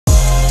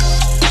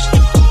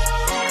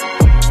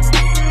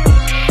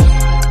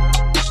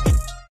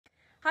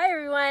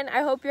everyone.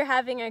 I hope you're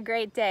having a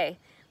great day.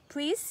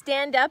 Please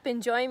stand up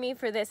and join me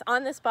for this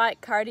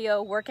on-the-spot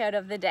cardio workout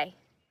of the day.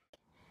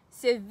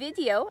 Ce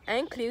vidéo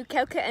inclut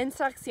quelques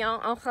instructions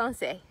en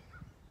français.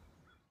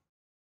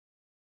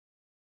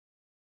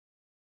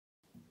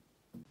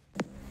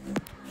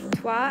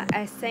 3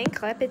 à 5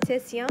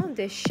 répétitions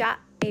de chat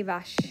et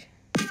vache.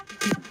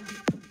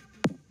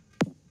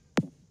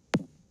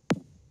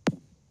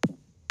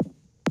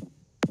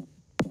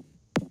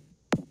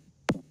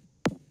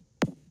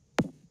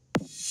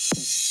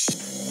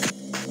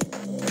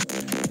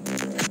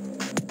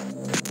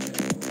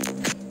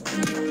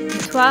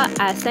 Trois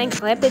à 5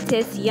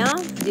 répétitions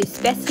du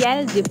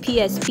spécial de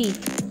PSP.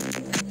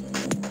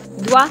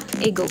 Droit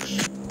et gauche.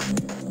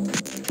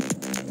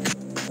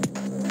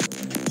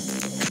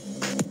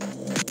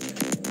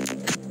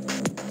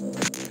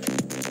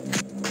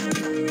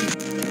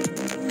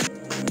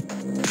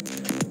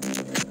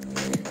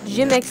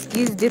 Je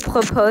m'excuse du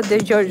propos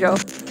de Jojo.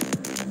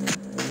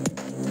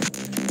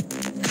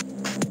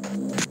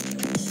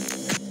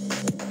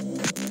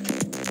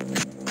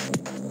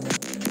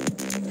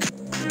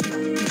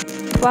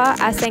 Trois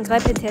à 5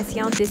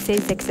 répétitions de ces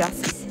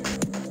exercices.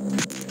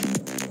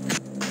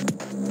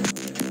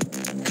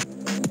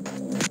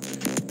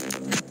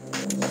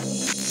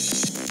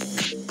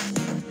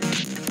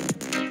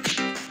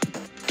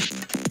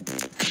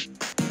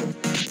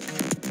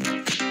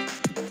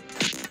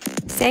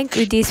 Cinq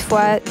ou 10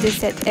 fois de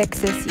cet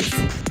exercice.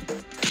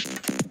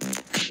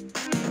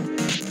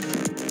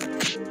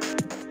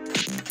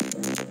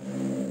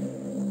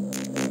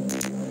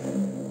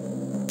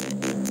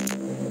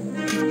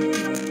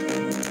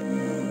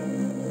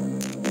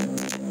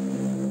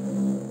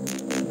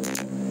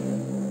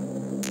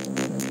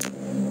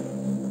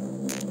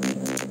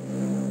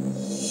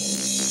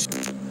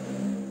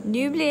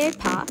 N'oubliez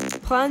pas,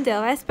 prendre des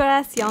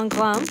respirations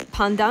grandes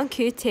pendant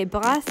que tes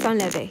bras sont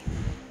levés.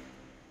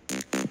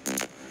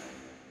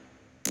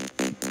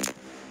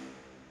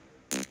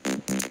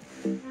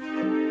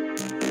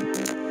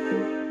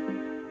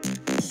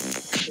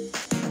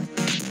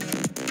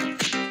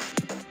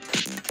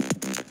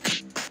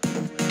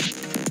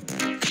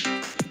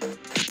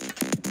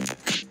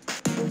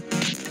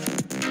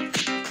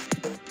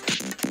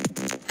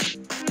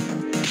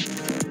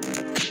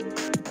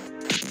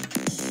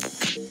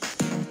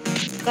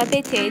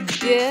 Répétez 2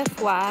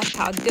 fois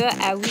par 2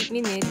 à 8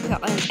 minutes pour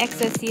un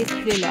exercice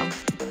plus long.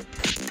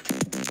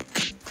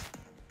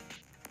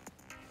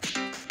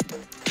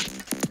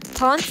 «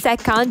 30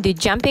 secondes de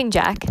jumping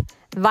jack,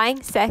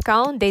 20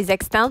 secondes des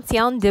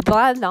extensions de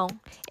bras longs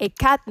et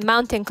 4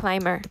 mountain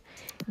climbers,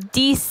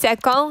 10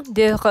 secondes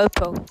de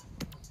repos. »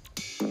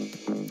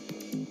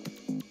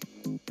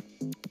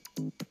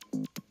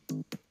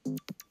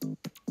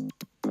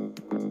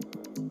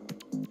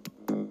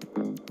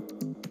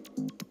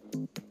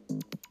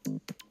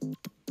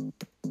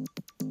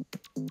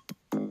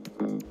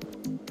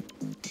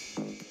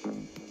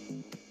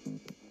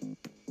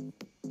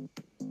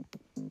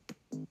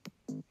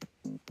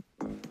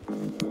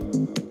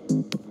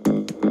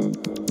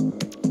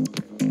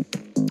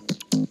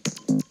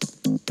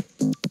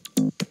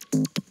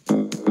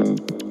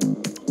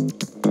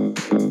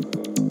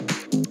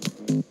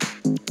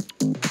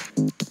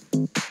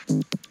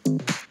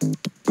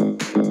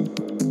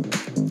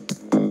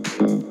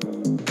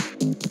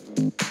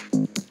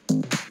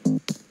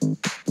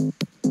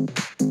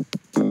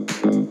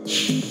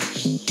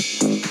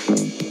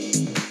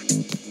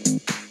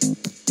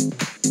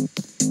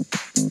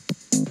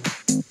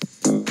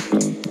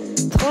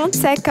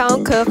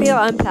 Secondes courir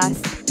en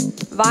place,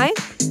 20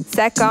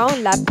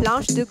 secondes la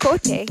planche de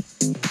côté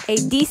et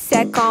 10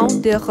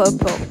 secondes de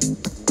repos.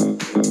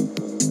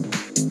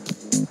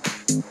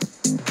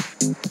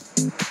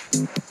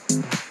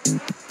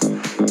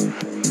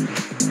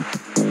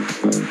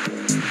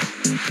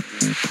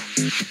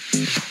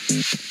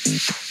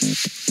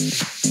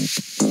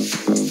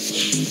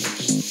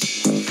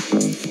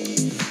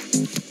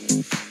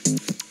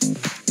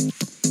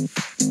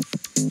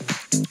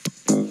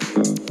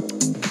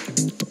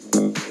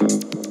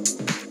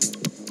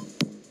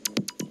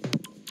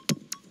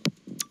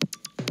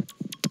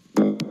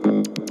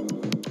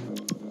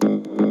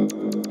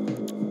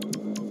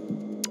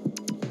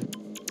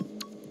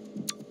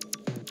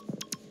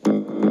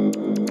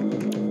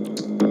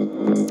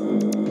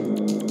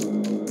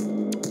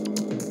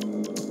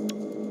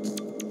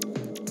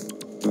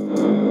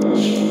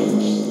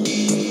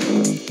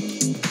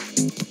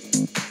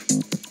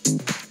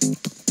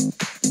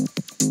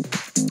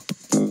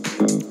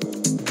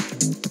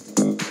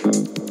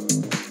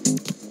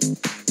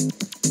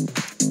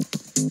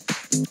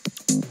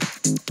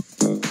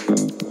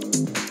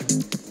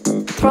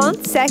 «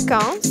 30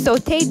 secondes,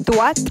 sauter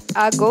droite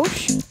à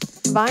gauche,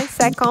 20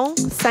 secondes,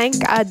 5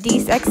 à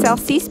 10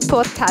 exercices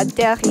pour ta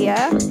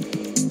derrière,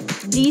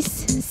 10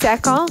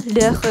 secondes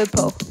de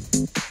repos. »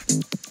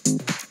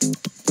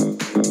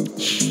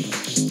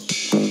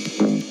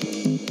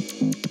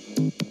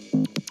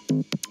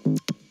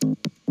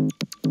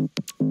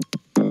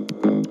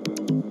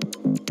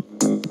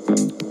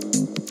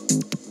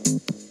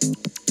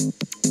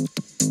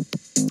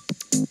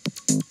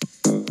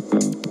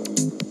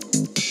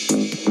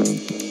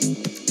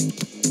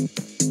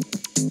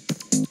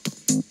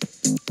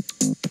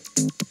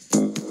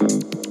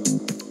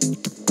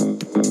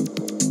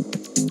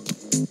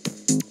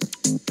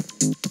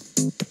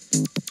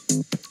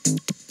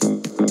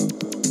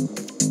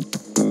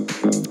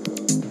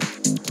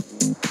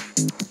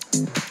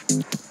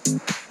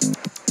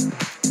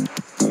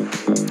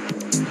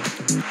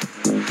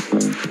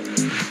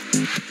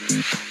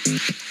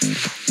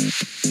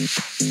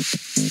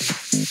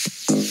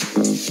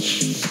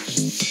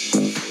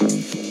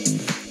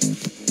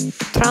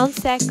 30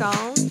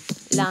 secondes,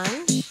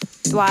 lunge,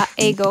 droit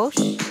et gauche.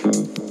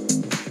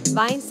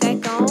 20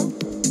 secondes,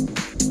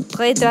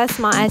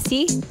 redressement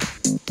assis.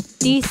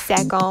 10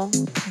 secondes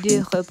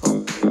de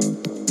repos.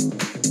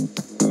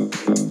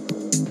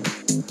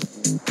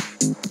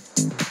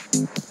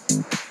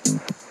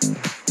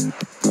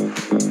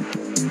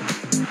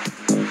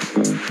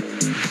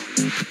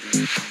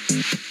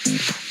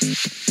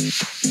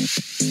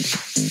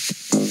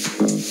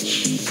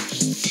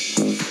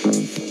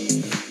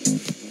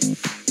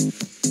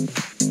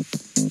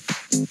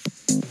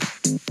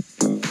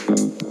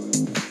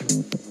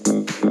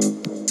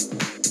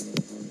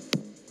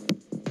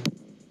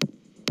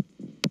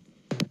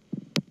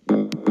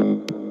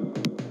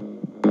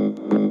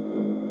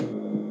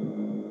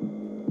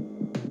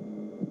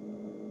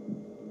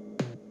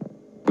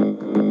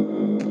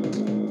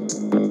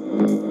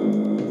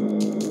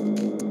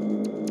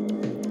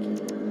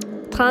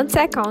 Trente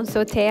secondes,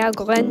 sauter à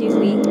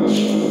grenouille.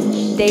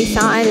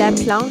 Descends à la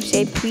planche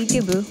et puis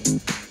debout.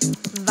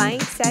 20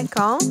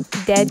 secondes,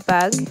 dead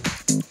bug.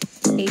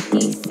 Et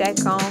 10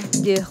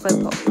 secondes de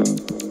repos.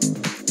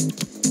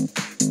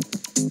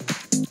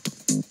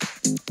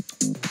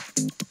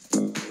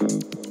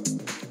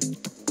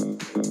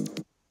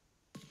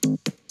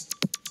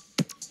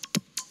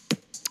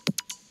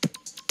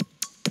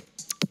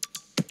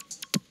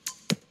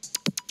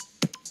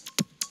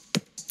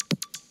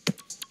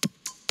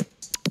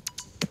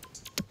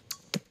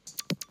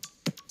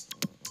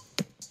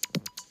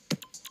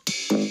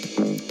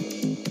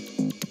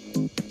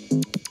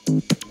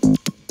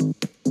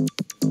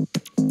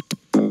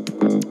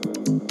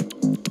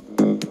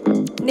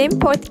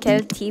 N'importe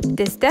quel type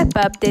de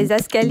step-up des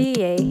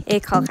escaliers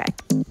est correct.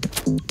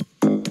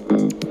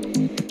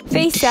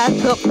 Fais ça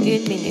pour 1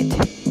 minute.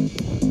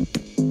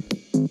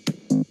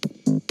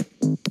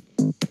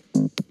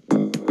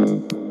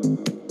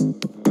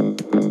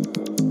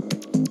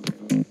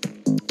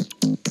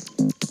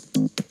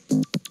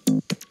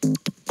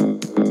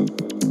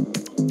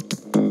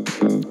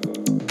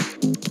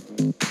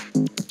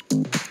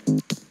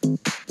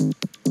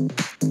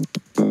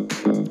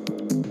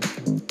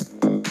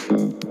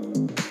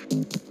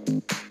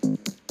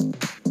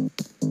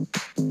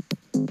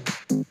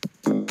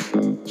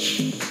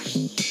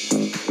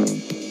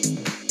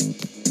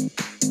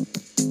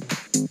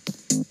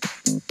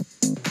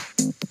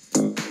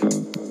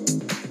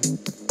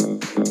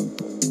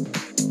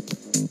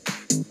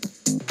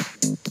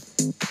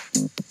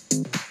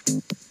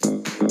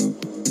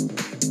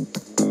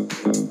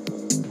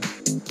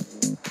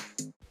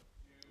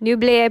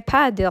 N'oubliez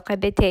pas de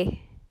répéter.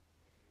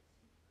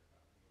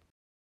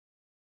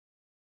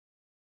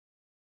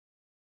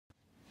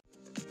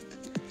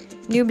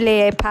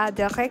 N'oubliez pas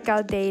de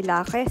regarder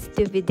la reste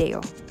de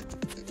vidéo.